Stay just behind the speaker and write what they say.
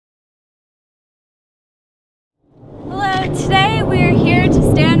Today we are here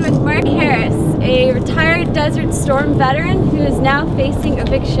to stand with Mark Harris, a retired Desert Storm veteran who is now facing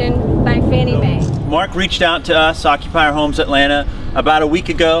eviction by Fannie Mae. Mark reached out to us, Occupier Homes Atlanta, about a week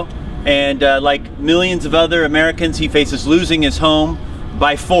ago, and like millions of other Americans, he faces losing his home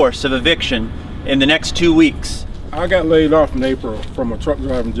by force of eviction in the next 2 weeks. I got laid off in April from a truck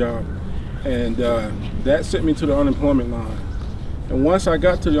driving job, and that sent me to the unemployment line. And once I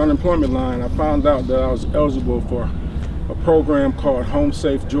got to the unemployment line, I found out that I was eligible for a program called Home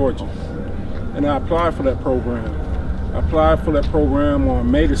Safe Georgia. And I applied for that program. I applied for that program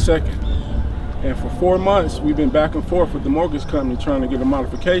on May the 2nd. And for 4 months, we've been back and forth with the mortgage company trying to get a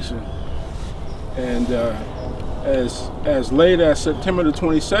modification. And as late as September the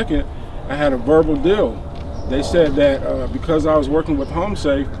 22nd, I had a verbal deal. They said that because I was working with Home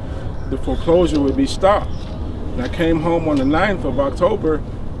Safe, the foreclosure would be stopped. And I came home on the 9th of October,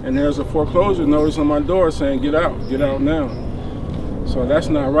 and there's a foreclosure notice on my door saying, get out now. So that's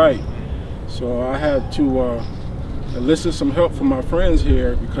not right. So I had to elicit some help from my friends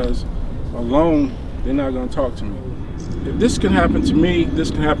here, because alone, they're not gonna talk to me. If this can happen to me,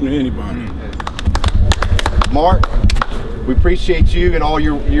 this can happen to anybody. Mark, we appreciate you and all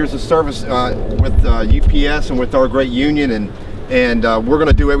your years of service with UPS and with our great union, and we're going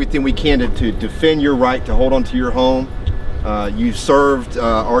to do everything we can to defend your right to hold on to your home. You served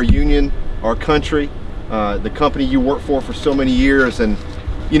our union, our country, the company you worked for so many years, and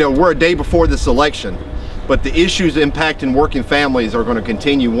you know, we're a day before this election, but the issues impacting working families are going to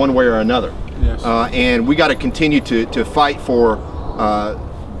continue one way or another. Yes. And we got to continue to fight for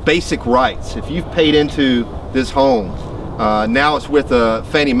basic rights. If you've paid into this home, now it's with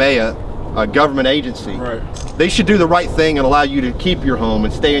Fannie Mae, a government agency. Right. They should do the right thing and allow you to keep your home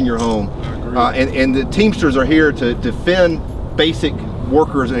and stay in your home. And the Teamsters are here to defend basic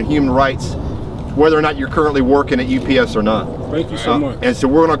workers and human rights, whether or not you're currently working at UPS or not. Thank you so much. And so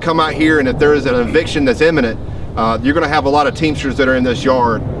we're going to come out here, and if there is an eviction that's imminent, you're going to have a lot of Teamsters that are in this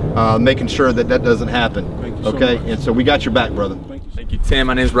yard making sure that that doesn't happen. Thank you so okay? much. And so we got your back, brother. Thank you, Tim.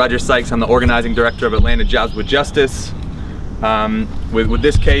 My name is Roger Sykes. I'm the organizing director of Atlanta Jobs with Justice. With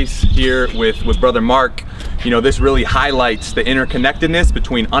this case here with Brother Mark, you know, this really highlights the interconnectedness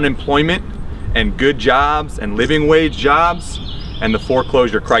between unemployment and good jobs and living wage jobs and the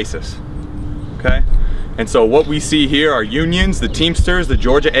foreclosure crisis. Okay? And so what we see here are unions, the Teamsters, the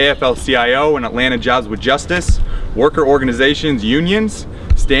Georgia AFL-CIO, and Atlanta Jobs with Justice, worker organizations, unions,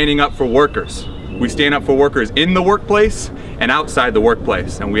 standing up for workers. We stand up for workers in the workplace and outside the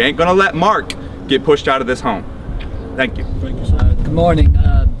workplace, and we ain't gonna let Mark get pushed out of this home. Thank you. Thank you so much. Good morning.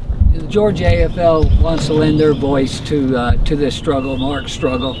 The Georgia AFL wants to lend their voice to this struggle, Mark's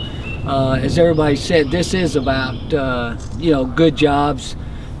struggle. As everybody said, this is about you know, good jobs,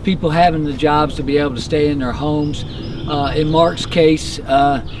 people having the jobs to be able to stay in their homes. In Mark's case,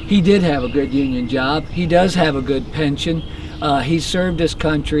 he did have a good union job. He does have a good pension. He served his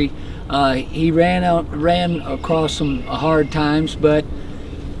country. He ran across some hard times, but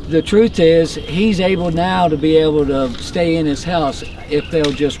the truth is he's able now to be able to stay in his house if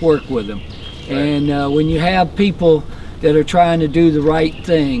they'll just work with him. Right. And when you have people that are trying to do the right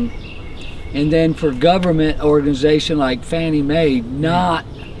thing, and then for government organization like Fannie Mae not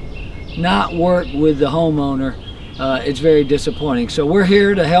work with the homeowner, it's very disappointing. So we're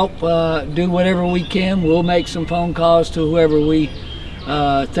here to help do whatever we can. We'll make some phone calls to whoever we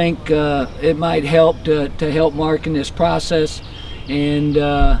think it might help to help Mark in this process. And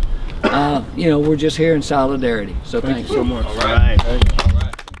you know, we're just here in solidarity. So thanks so much. All right.